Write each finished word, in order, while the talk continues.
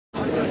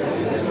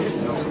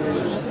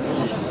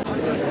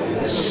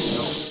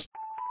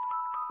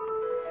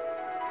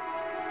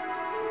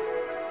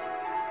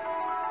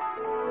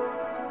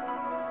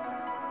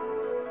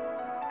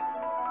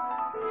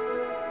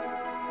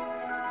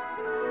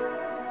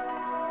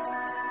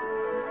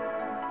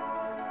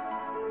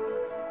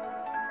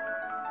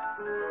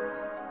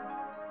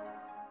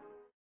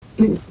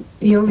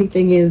The only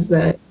thing is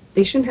that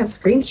they shouldn't have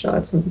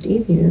screenshots on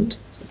Deviant.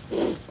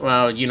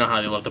 Well, you know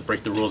how they love to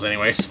break the rules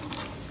anyways.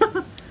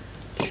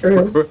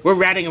 True. We're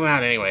ratting them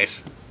out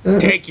anyways.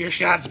 Take your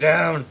shots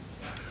down.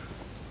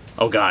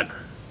 Oh god.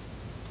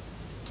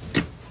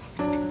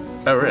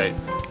 Alright.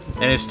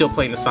 And it's still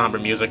playing the somber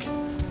music.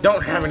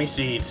 Don't have any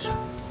seeds.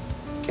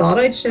 Thought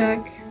I'd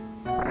check.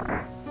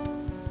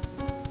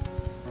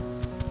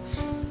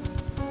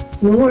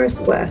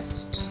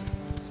 Northwest.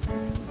 That's where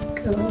we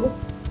go.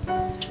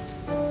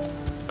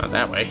 Not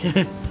that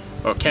way.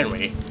 Or can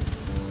we?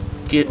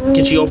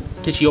 Can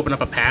she open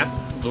up a path,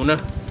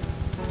 Luna?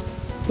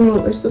 Well,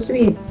 there's supposed to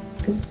be...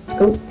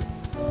 Oh.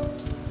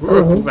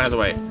 Move out of the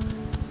way.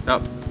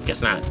 No,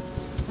 guess not.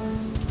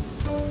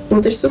 Well,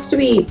 there's supposed to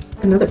be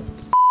another...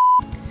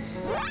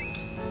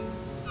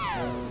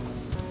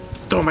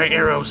 Throw my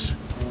arrows.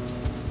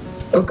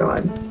 Oh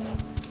god.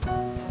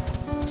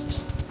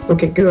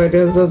 Okay, good.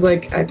 I was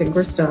like, I think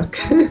we're stuck.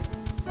 I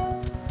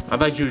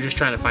thought you were just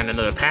trying to find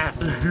another path.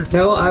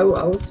 No, I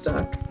was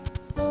stuck.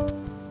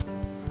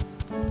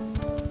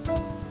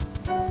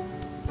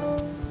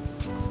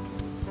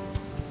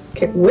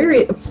 Okay, where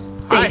is...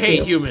 I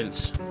hate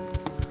humans.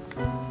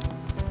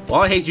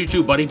 Well, I hate you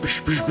too, buddy.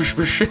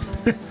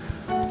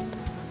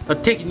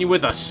 I'm taking you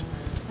with us.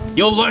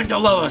 You'll learn to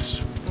love us,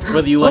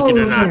 whether you like it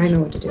or not. I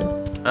know what to do.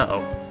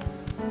 Uh-oh.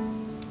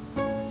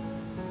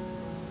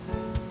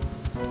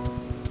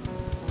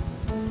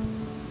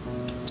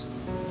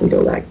 We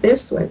go back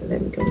this way, but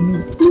then we go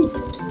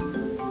northeast.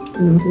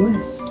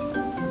 Northwest.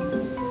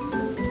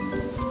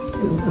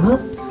 Go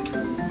up.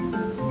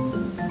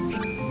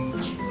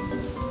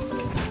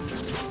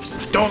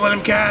 Don't let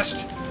him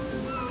cast!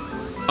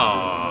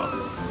 Aww.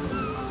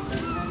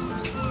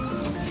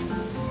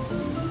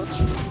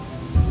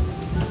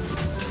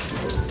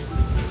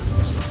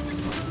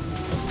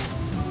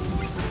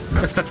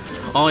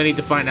 All I need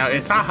to find out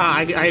is, haha,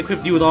 I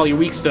equipped you with all your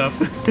weak stuff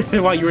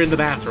while you were in the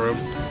bathroom.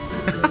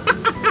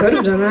 Could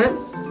have done that.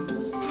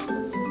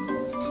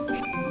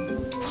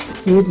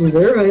 You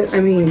deserve it. I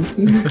mean,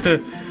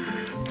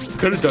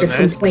 could have done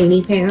that.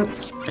 Complainy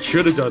pants. I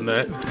should have done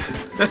that.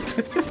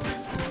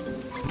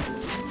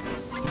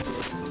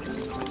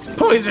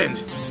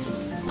 Poisoned!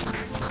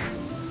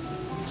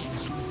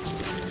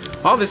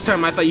 All this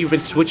time I thought you've been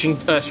switching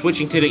to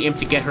the imp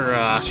to get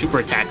her super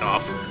attack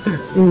off.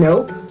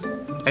 Nope.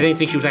 I didn't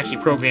think she was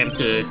actually programmed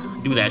to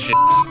do that shit.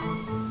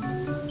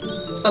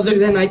 Other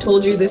than I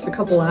told you this a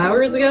couple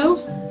hours ago?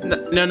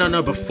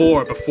 No,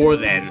 before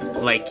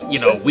then. Like, you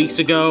know, weeks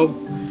ago.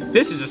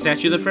 This is the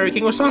statue the Fairy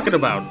King was talking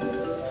about.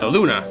 So,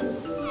 Luna.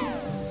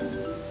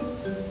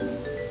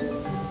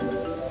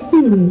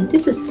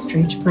 This is a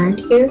strange plant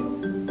here.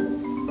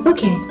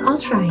 Okay, I'll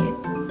try it.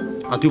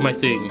 I'll do my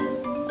thing.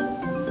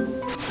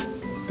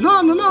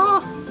 La la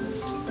la!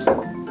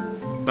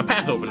 My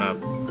path opened up.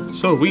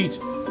 So sweet.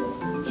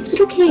 Is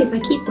it okay if I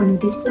keep one of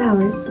these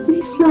flowers?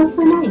 They smell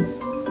so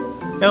nice.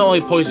 They'll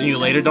only poison you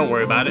later, don't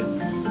worry about it.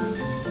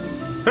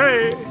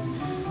 Hey!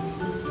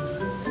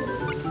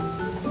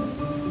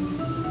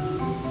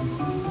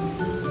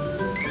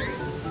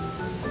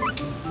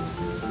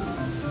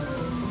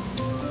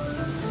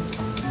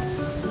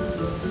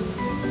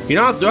 You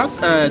know,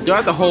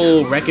 throughout the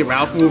whole Wreck-It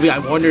Ralph movie, I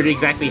wondered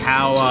exactly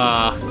how,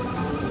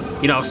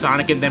 you know,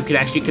 Sonic and them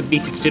could be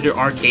considered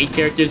arcade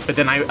characters. But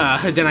then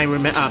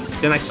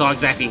I saw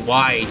exactly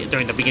why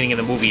during the beginning of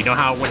the movie. You know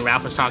how when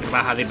Ralph was talking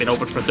about how they've been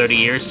open for 30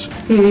 years,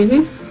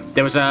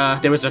 there was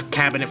a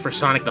cabinet for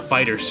Sonic the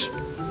Fighters.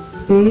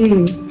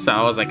 So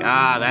I was like,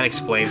 that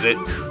explains it.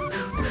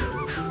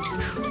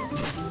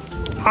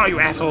 Oh,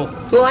 you asshole!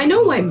 Well, I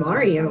know why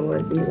Mario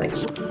would be like.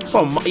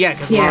 Well, yeah,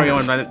 because Mario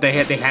and they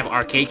have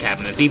arcade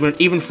cabinets,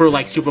 even for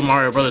like Super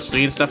Mario Bros.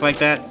 3 and stuff like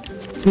that.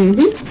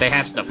 They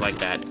have stuff like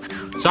that.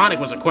 Sonic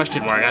was a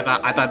question mark. I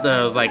thought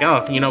that was like,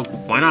 oh, you know,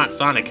 why not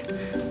Sonic?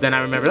 Then I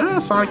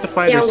remembered, Sonic the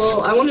Fighters. Yeah,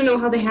 well, I want to know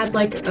how they had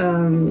like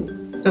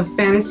a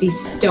Phantasy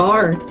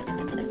Star.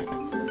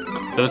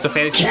 There was a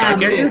Phantasy Star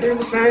character? There's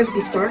a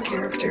Phantasy Star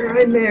character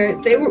in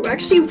there. They were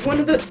actually one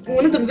of the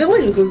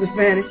villains was a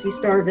Phantasy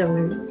Star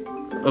villain.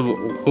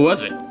 Who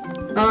was it?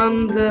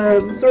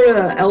 The sort of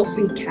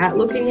elfy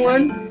cat-looking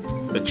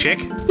one. The chick?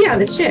 Yeah,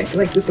 the chick,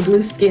 like with the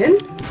blue skin.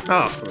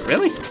 Oh,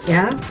 really?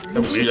 Yeah, I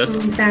think she's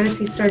from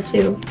Phantasy Star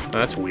too. Oh,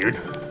 that's weird.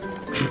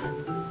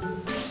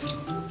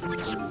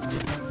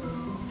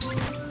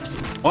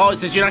 Well,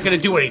 since you're not gonna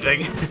do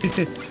anything.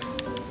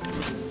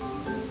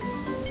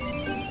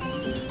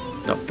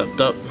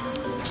 Dup.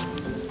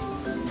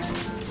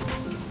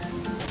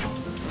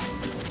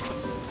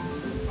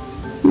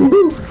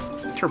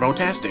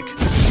 Turbotastic.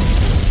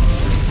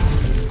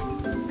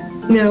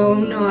 No,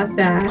 not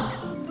that.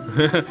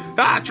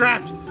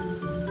 Trapped!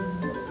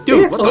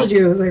 Dude, I told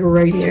you it was like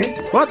right here.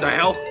 What the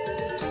hell?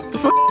 What the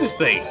fuck is this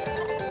thing?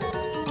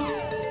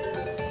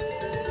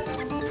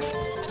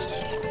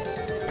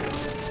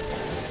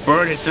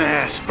 Burn its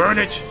ass! Burn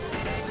it!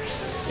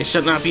 It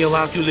should not be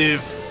allowed to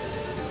live.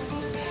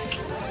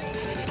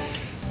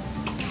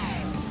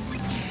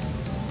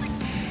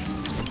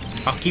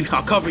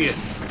 I'll cover you.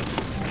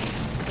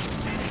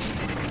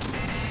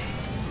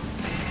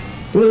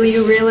 Will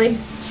you really?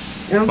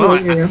 I don't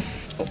believe you.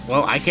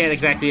 Well, I can't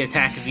exactly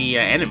attack the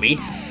enemy,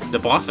 the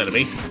boss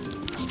enemy.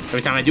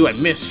 Every time I do, I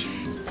miss.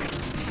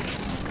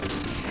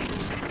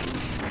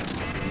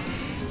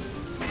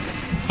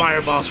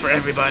 Fireballs for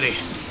everybody.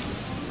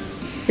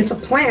 It's a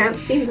plant.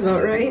 Seems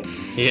about right.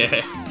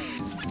 Yeah.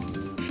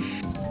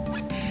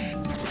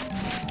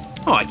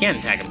 Oh, I can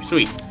attack him.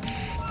 Sweet.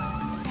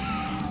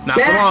 Not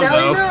for long,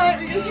 though. No,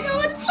 because you know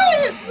what to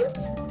say.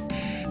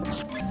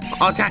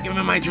 I'll attack him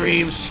in my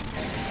dreams.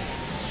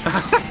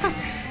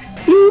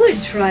 You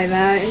would try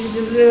that. You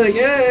just be like,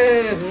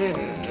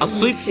 I'll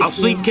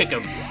sleep kick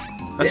him.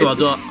 That's what I'll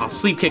do. I'll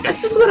sleep kick him.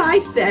 That's just what I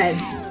said.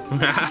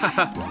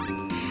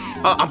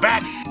 Oh, I'm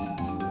back.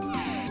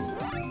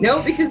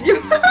 No, because you're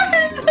the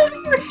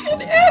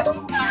freaking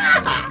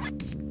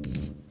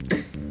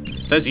imp.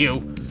 Says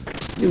you.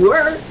 You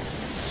were.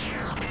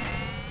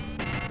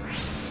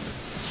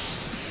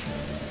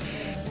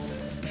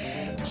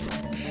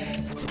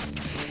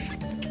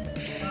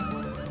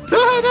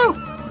 Oh, no.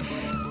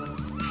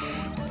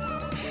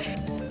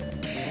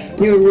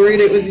 You were worried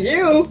it was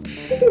you.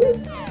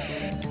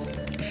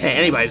 Hey,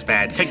 anybody's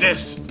bad. Take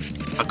this.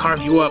 I'll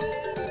carve you up.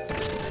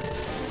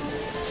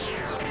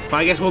 Well,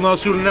 I guess we'll know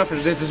soon enough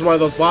that this is one of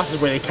those bosses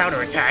where they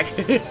counterattack.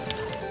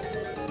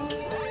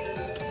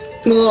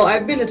 Well,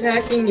 I've been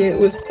attacking it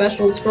with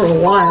specials for a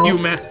while.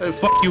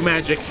 Fuck you,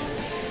 magic.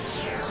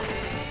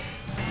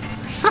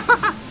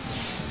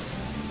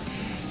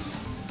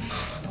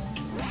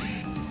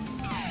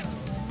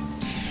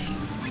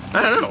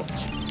 I don't know.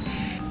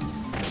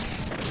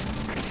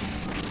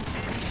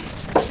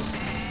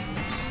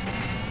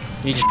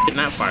 You just getting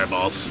out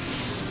fireballs.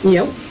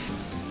 Yep.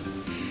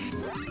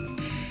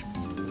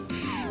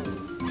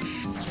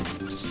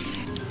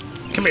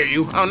 Come here,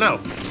 you. Oh no.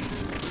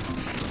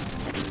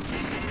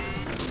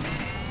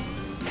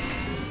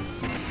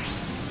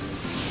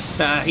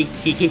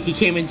 He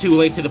came in too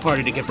late to the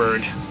party to get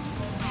burned.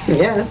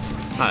 Yes.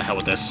 Ah, the hell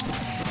with this.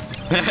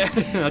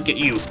 I'll get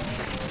you.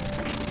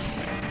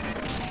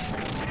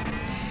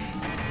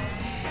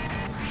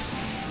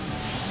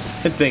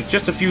 And think,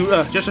 just a few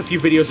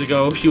videos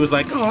ago, she was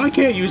like, "Oh, I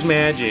can't use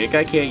magic.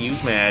 I can't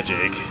use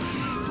magic."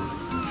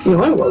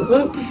 No, I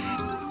wasn't.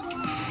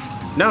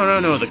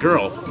 No, the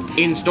girl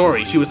in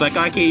story. She was like,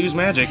 "I can't use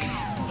magic."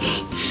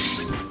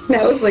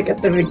 That was like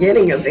at the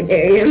beginning of the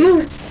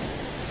game.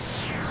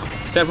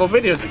 Several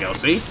videos ago,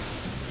 see?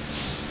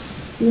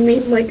 You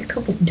mean like a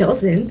couple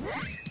dozen?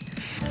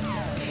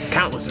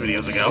 Countless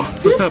videos ago.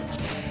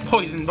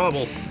 Poison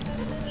bubble.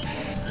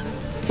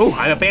 Oh,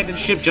 I abandoned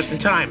ship just in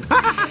time.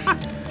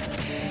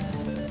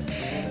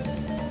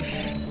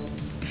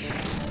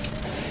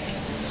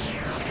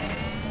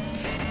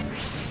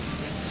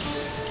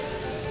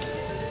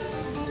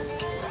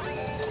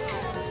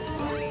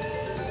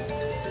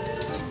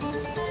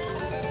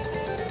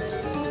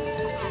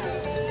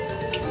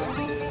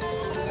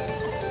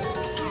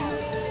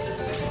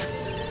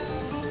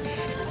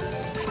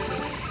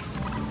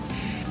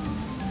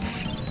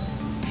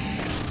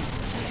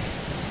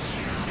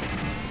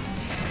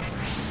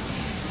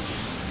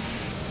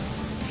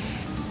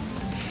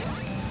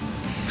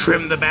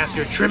 Trim the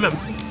bastard, trim him!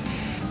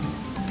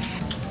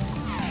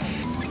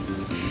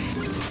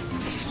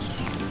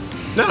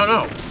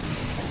 No!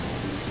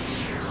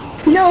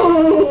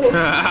 No!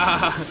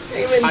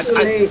 Came in too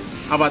late.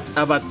 I'm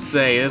about to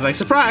say, it's like,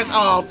 surprise!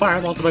 Oh,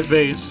 fireball to my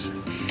face!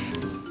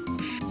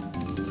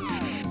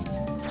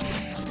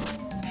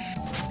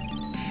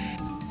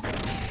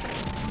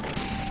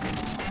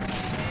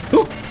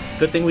 Ooh,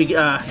 good thing we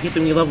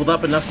leveled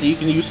up enough so you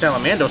can use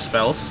Salamando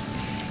spells.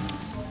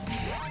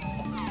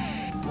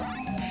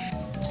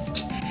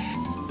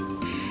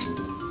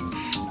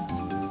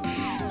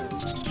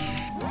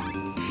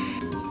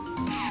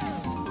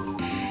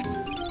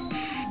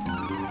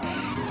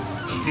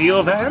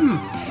 Heal them!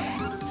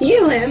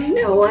 Heal him?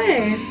 No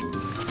way!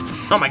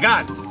 Oh my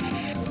god!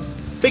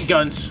 Big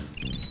guns!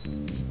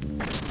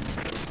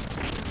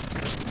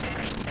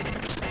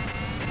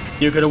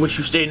 You're gonna wish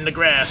you stayed in the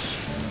grass.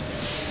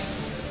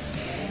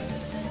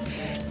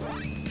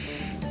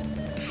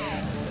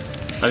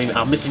 I mean,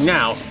 I'm missing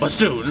now, but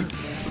soon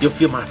you'll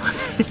feel my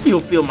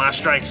you'll feel my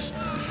strikes.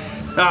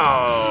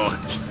 Oh!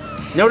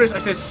 Notice I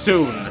said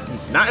soon,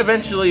 not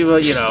eventually,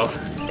 but you know,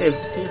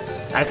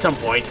 at some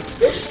point.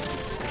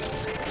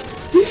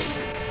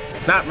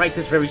 Not right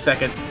this very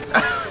second.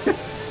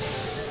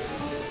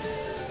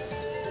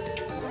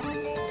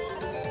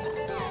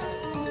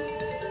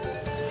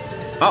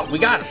 Oh, we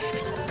got him.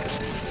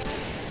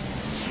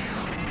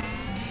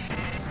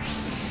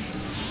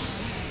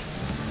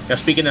 Now,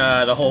 speaking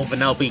of the whole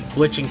Vanellope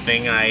glitching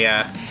thing,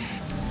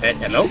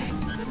 hello?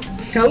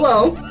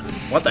 Hello?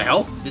 What the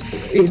hell?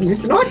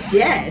 It's not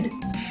dead.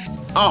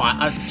 Oh,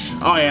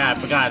 oh yeah, I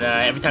forgot.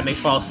 Every time they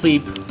fall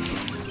asleep,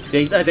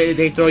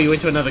 they throw you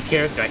into another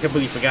character. I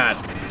completely forgot.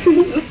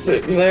 Just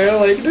sitting there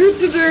like,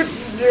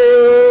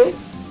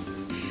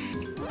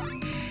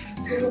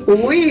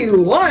 We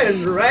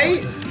won,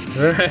 right?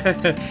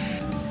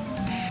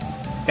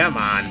 Come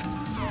on.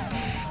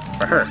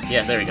 For her.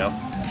 Yeah, there we go.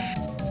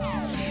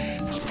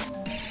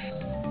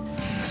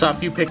 saw a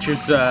few pictures,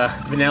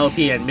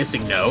 Vanellope and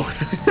Missing No.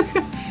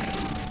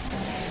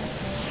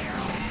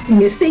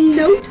 Missing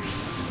note?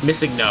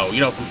 Missing No, you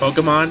know, from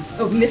Pokemon?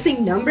 Oh,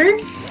 missing number?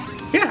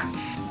 Yeah.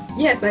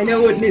 Yes, I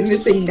know what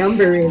missing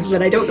number is,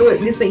 but I don't know what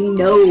missing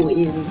no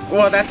is.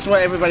 Well, that's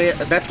what everybody,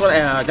 that's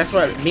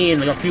what me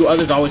and a few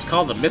others always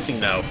call them, Missing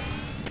No.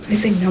 It's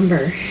missing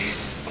number.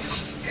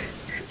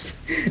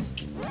 That's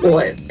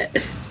what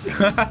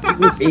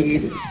it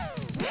means.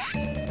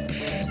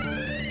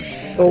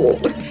 Oh.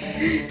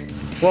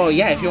 Well,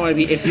 yeah, if you want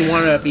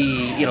to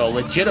be, you know,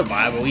 legit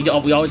about it, we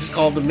always just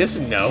call them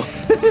Missing No.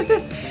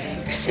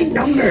 It's missing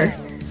number.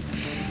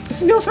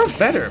 Missing No sounds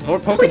better, more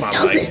Pokemon like.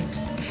 No, it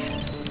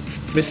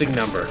doesn't. Missing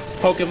number.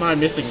 Pokemon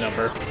missing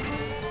number.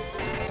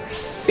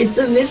 It's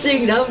a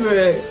missing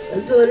number.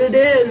 That's what it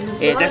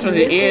is. Yeah, that's what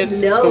it is.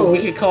 No. But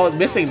we could call it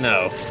Missing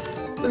No.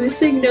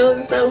 Missing no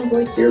sounds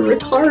like you're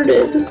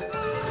retarded.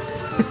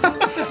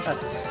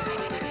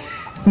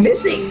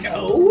 Missing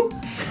no?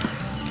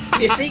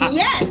 Missing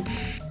yes!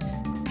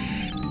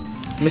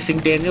 Missing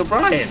Daniel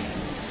Bryan.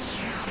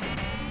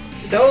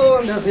 No,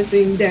 I'm not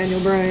missing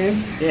Daniel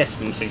Bryan. Yes,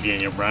 missing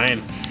Daniel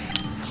Bryan.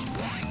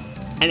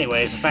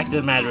 Anyways, the fact of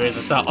the matter is,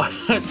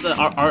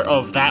 our art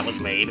of that was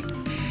made.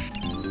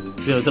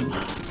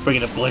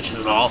 Bringing up glitches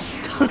and all.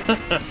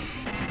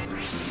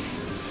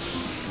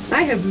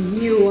 I have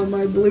Mew on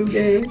my blue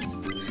game.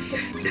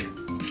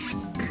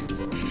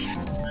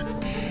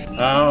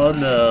 Oh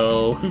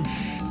no.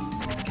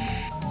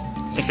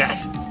 Take that.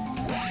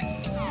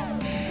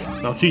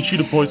 I'll teach you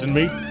to poison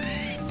me.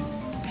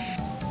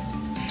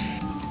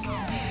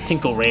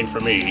 Tinkle Rain for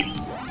me.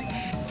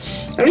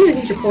 I don't even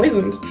think you're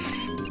poisoned.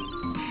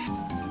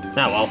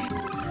 Ah, well.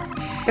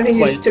 I think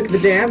you just took the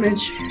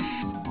damage.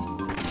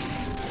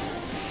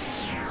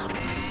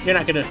 You're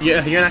not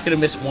gonna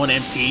miss one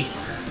MP.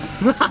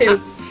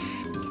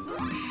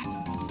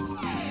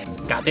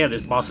 God damn,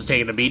 this boss is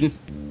taking a beating.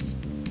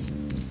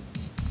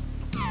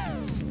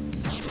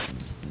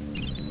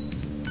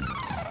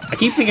 I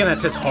keep thinking that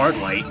says hard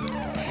light.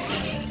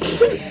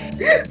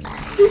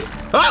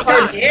 Oh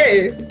god!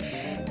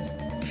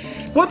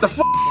 What the f?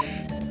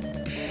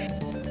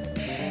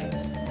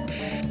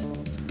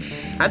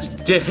 That's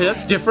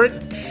different.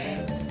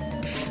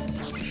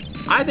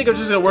 I think I'm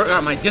just gonna work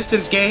on my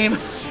distance game.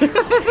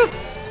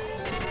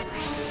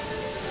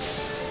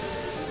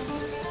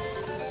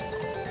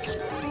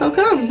 How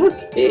come? Look,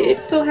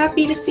 it's so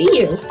happy to see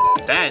you.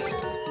 That.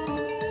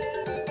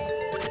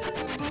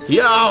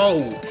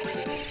 Yo!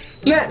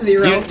 Not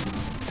zero.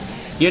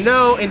 You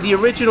know, in the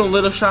original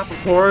Little Shop of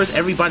Horrors,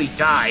 everybody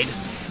died.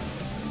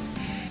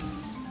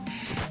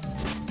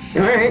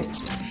 Alright.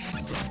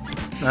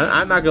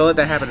 I'm not gonna let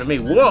that happen to me.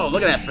 Whoa,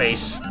 look at that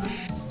face.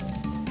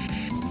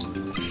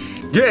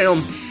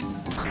 Damn!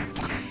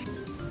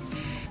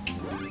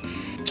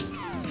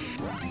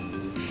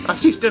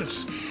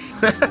 Assistance!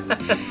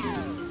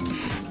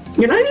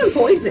 You're not even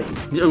poisoned.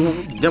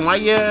 Then why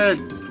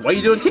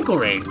you doing Tinkle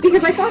Rain?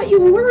 Because I thought you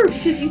were,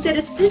 because you said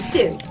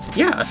assistance.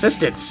 Yeah,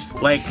 assistance.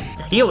 Like,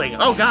 healing.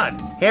 Oh god,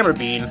 Hammer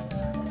Bean.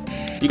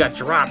 You got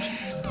dropped.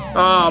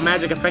 Oh,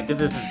 magic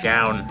effectiveness is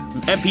down.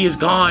 MP is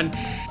gone.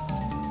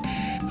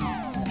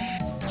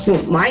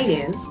 Well, mine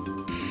is.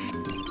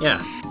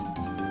 Yeah.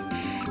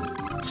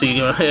 So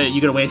you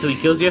gonna wait until he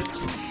kills you?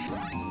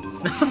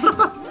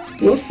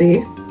 We'll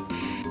see.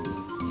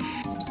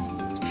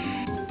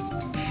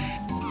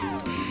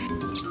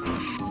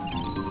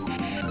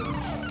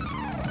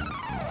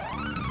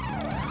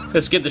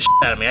 That scared the shit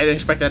out of me. I didn't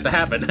expect that to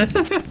happen.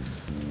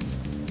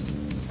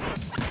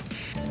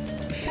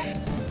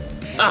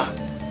 Ah!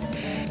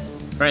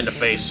 Right in the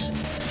face.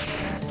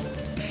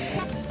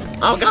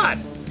 Oh god!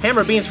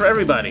 Hammer beans for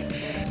everybody.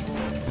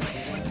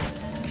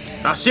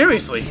 Oh,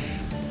 seriously?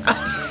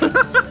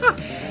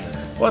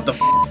 What the f?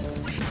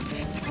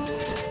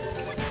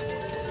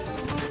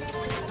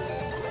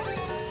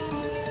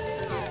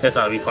 This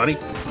ought to be funny.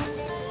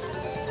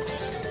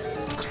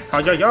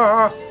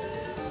 Ha-ya-ya!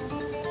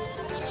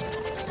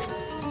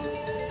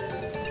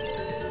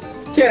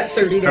 Yeah,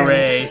 30 damage.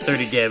 Hooray,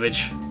 30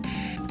 damage.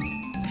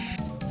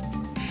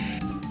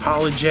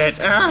 Pollen Jet.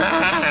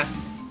 Ah!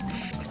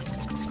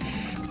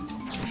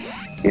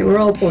 Okay, we're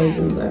all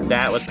poisoned then.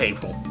 That was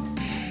painful.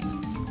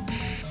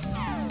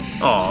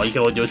 Oh, you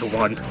can only do it to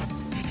one.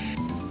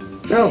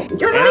 No,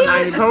 you're And not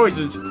I'm even...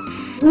 poisoned.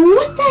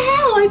 What the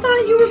hell? I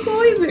thought you were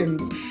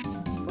poisoned.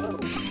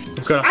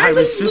 I've got a high I'm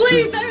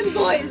asleep resistance. and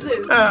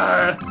poisoned. I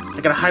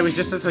got a high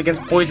resistance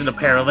against poison,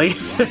 apparently.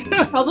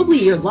 It's probably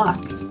your luck.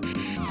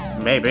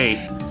 Maybe.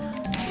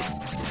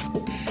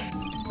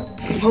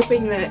 I'm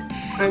hoping that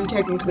I'm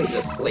technically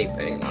just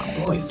sleeping, not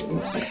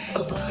poisoned.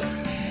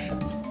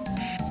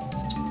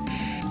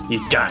 You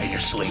die in your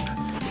sleep.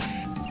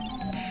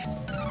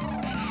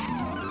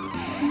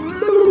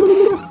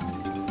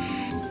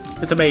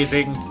 It's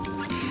amazing.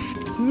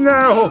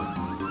 No!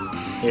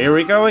 Here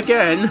we go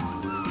again.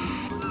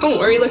 Don't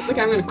worry, looks like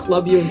I'm gonna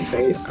club you in the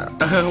face.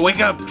 Wake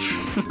up!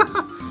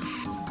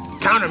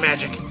 Counter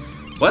magic.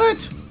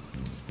 What?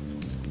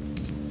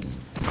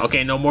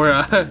 Okay, no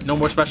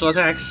more special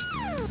attacks.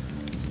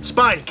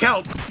 Spine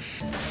kelp!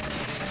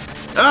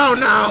 Oh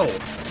no!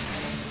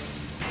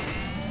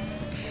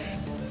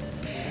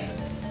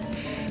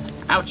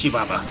 Ouchie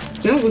baba.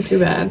 That wasn't too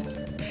bad.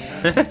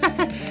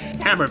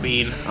 Hammer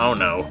bean. Oh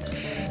no.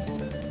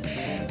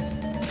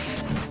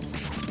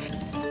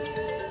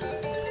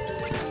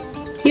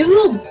 He has a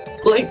little,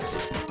 like,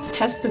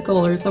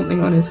 testicle or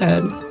something on his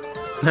head.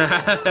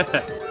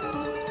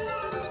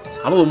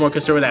 I'm a little more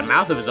concerned with that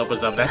mouth of his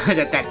opens up.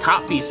 That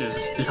top piece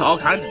is all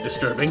kinds of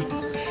disturbing.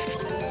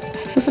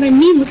 That's what I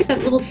mean. Look at that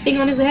little thing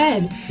on his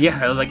head. Yeah,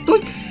 I was like,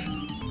 doink.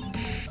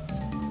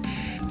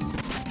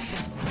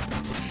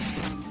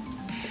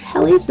 What the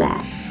hell is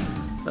that?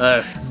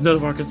 No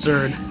more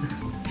concerned.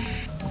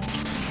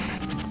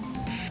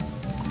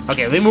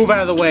 Okay, let me move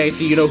out of the way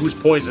so you know who's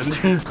poisoned.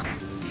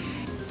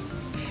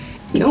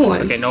 No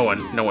one. Okay, no one.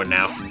 No one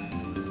now.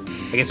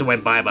 I guess it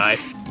went bye-bye.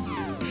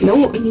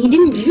 No, he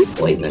didn't use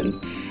poison.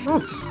 Oh,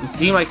 it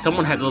seemed like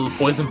someone had little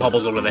poison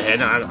bubbles over the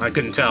head, and I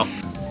couldn't tell.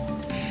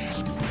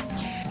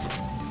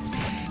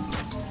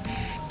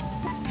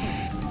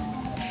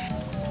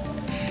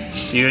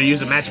 You gonna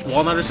use a magic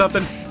walnut or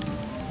something?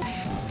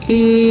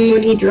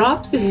 When he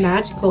drops his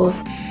magical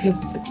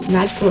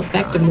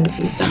effectiveness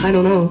and stuff, I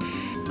don't know.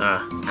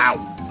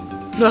 Ow.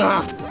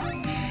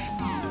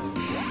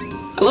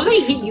 I love that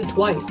he hit you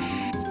twice.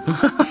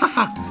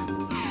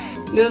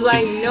 It was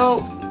like, no.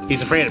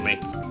 He's afraid of me.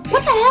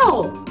 What the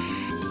hell?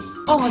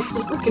 Oh, it's the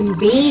freaking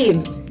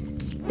beam.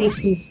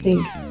 Makes me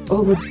think.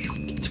 Oh,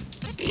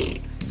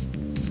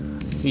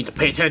 You need to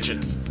pay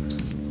attention.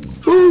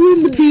 oh,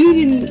 when the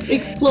beam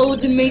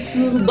explodes and makes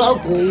little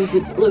bubbles,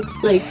 it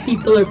looks like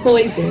people are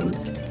poisoned.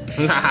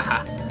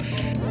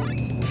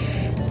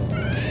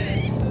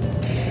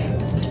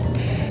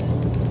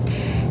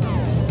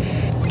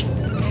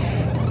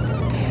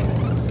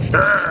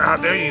 How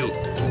dare you?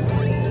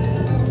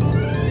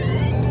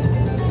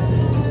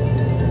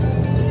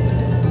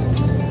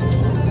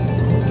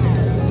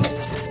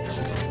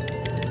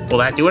 Will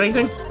that do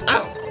anything?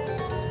 Oh!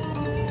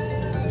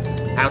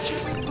 Ouch.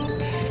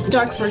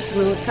 Dark Force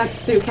will. It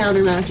cuts through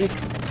counter magic.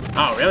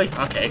 Oh, really?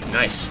 Okay,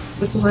 nice.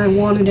 That's why I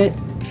wanted it.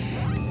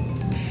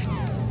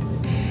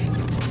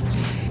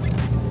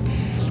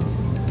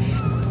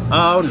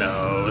 Oh,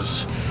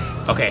 noes.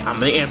 Okay, I'm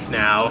the imp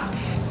now.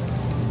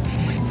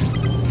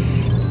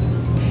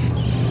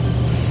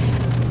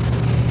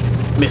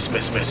 Miss,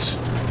 miss, miss.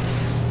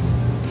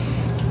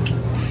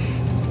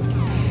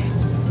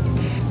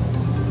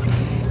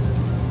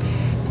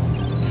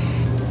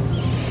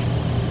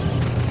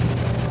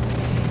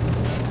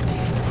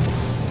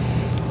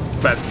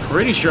 But I'm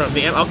pretty sure I'm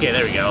the imp. Okay,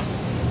 there we go.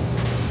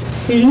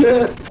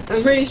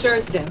 I'm pretty sure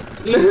it's dead.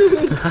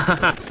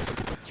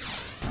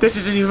 This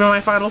isn't even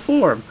my final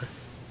form.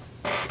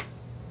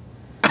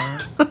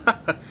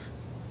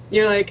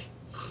 You're like,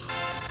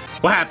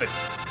 What happened?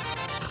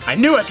 I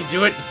knew I could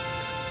do it.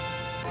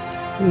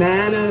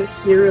 mana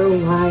hero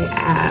my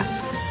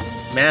ass.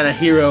 Mana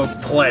hero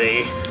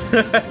plenty.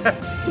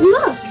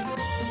 Look!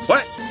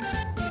 What?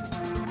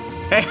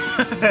 Hey.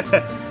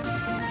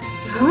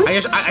 Huh?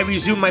 I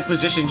resumed my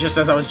position just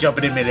as I was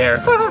jumping in midair.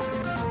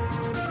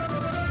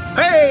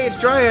 Hey, it's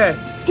Dryad.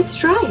 It's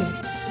Dryad.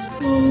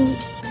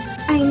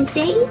 I'm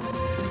saved?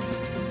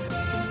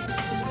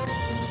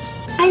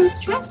 I was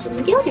trapped in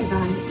the Gilder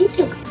Bond. It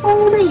took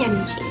all my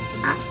energy.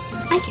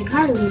 I can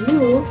hardly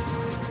move.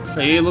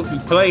 You look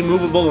plenty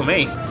movable to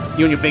me.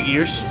 You and your big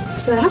ears.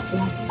 So that's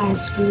why the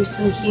flag screw is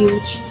so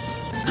huge.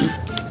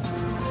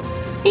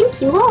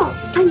 Thank you all.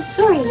 I'm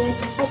sorry you had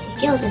to fight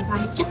the Gilder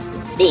Bond just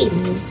to save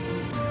me.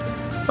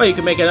 Well, you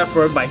can make it up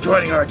for it by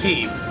joining our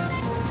team.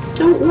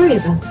 Don't worry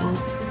about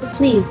that. But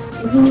please,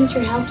 we need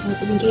your help to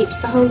open the gate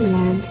to the Holy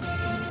Land.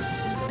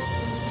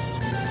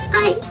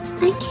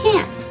 I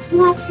can't.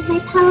 Lots of my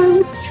power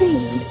was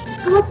drained.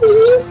 I'll be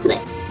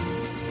useless.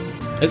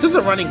 Is this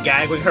a running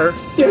gag with her?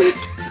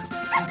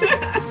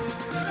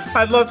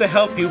 I'd love to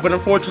help you, but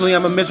unfortunately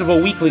I'm a miserable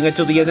weakling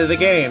until the end of the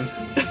game.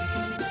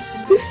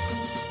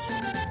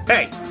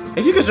 Hey,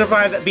 if you can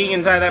survive being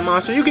inside that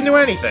monster, you can do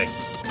anything.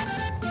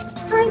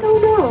 I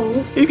don't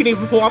know. You can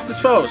even pull off this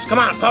pose. Come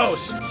on,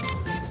 pose!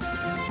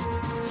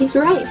 He's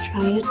right,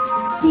 Dryad.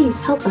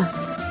 Please help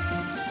us.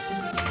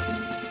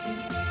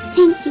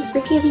 Thank you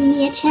for giving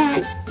me a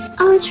chance.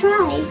 I'll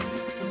try.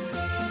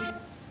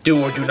 Do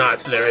or do not,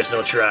 there is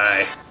no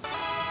try.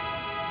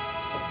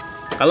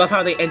 I love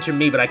how they enter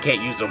me, but I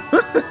can't use them.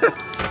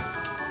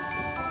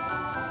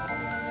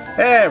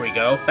 There we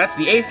go. That's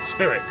the 8th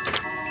spirit.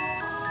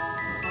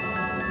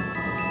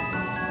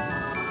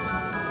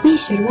 We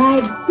should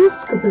ride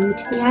Booskaboo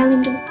to the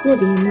Island of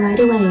Oblivion right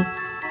away.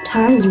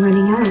 Time's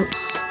running out.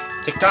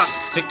 Tick-tock,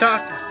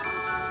 tick-tock.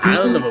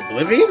 Island of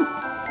Oblivion?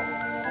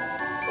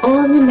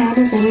 All the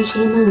mana's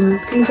energy in the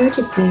world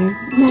converges there.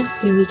 And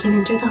that's where we can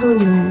enter the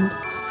Holy Land.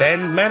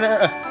 Then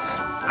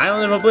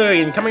Island of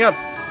Oblivion coming up.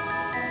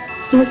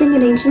 Using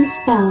an ancient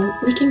spell,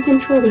 we can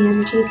control the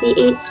energy of the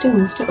 8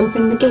 stones to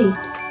open the gate.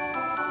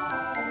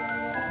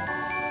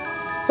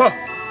 Huh.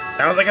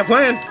 Sounds like a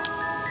plan.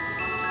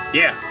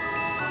 Yeah.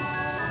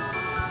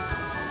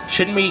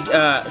 Shouldn't we,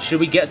 should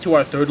we get to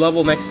our 3rd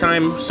level next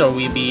time so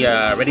we'd be,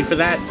 ready for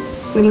that?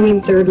 What do you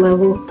mean 3rd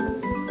level?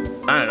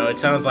 I don't know, it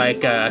sounds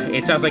like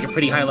a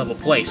pretty high level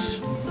place.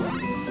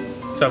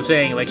 So I'm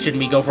saying, like, shouldn't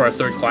we go for our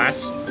 3rd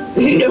class?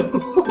 No.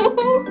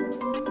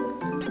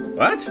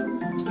 What?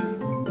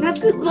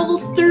 That's at level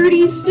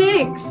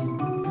 36.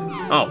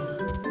 Oh.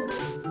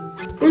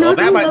 We're not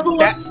gonna level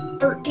that, up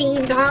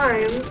 13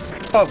 times.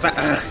 Oh,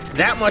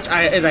 that much,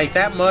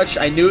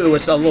 I knew it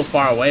was a little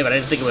far away, but I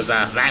didn't think it was,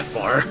 that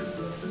far.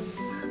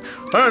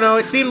 I don't know,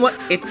 it seemed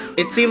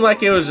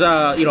like it was,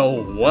 you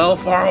know, well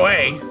far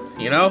away,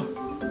 you know?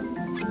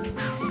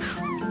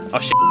 Oh,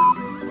 shit.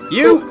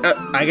 You!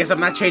 I guess I'm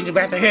not changing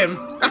back to him.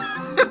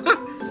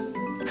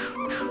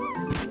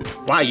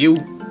 Why, you?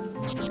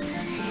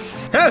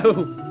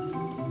 Oh!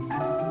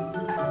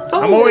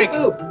 I'm awake!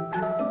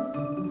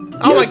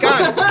 Oh my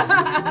god!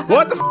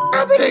 What the f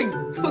happening?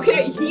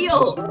 Okay,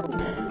 heal!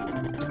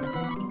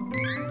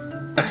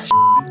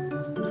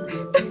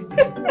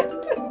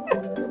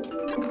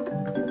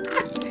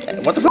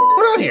 What the f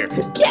going on here?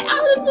 Get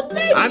out of the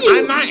menu!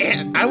 I'm not.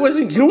 I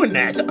wasn't doing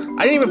that.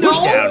 I didn't even push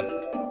down.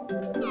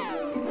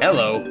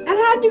 Hello. That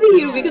had to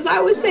be you because I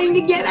was saying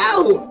to get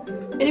out,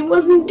 and it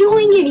wasn't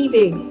doing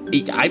anything.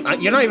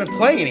 You're not even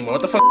playing anymore.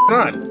 What the f going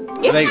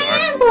on? Yes, there you I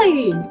am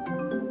playing.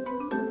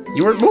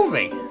 You weren't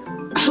moving.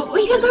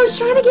 Because I was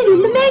trying to get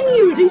in the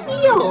menu to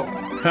heal.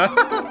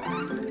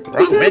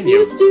 Wrong because menu.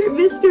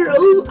 Mr.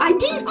 Oh, I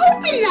didn't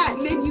open that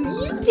menu.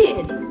 You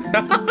did.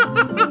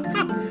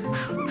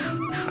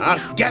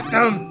 I'll get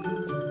them!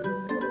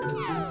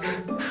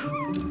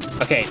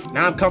 Okay,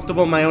 now I'm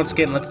comfortable in my own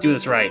skin. Let's do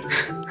this right.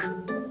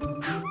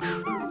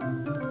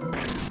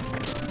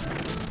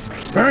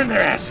 Burn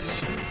their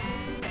asses!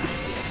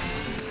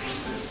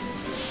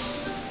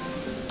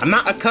 I'm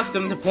not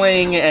accustomed to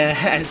playing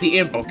as the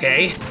imp,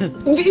 okay?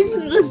 This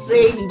is the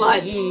same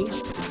buttons.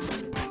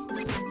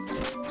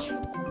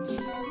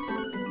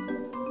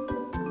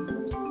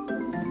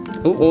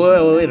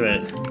 Ooh, wait a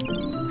minute.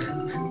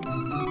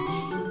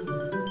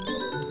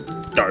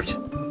 Dart.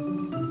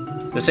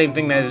 The same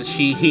thing that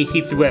he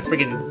threw at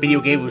friggin' Video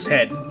Gamer's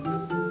head.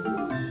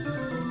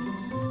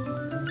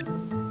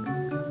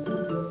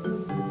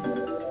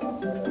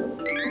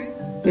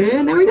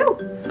 And there we go.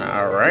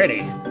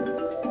 Alrighty.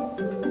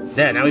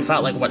 Yeah, now we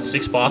fought like, what,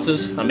 6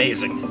 bosses?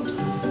 Amazing.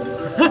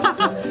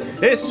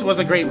 This was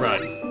a great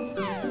run.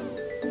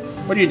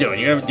 What are you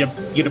doing? You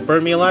gonna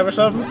burn me alive or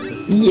something?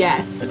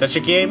 Yes. Is that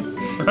your game?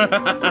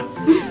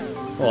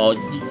 Well,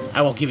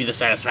 I won't give you the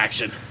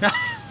satisfaction.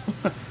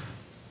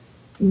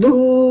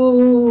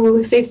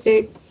 Boo! Save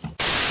state.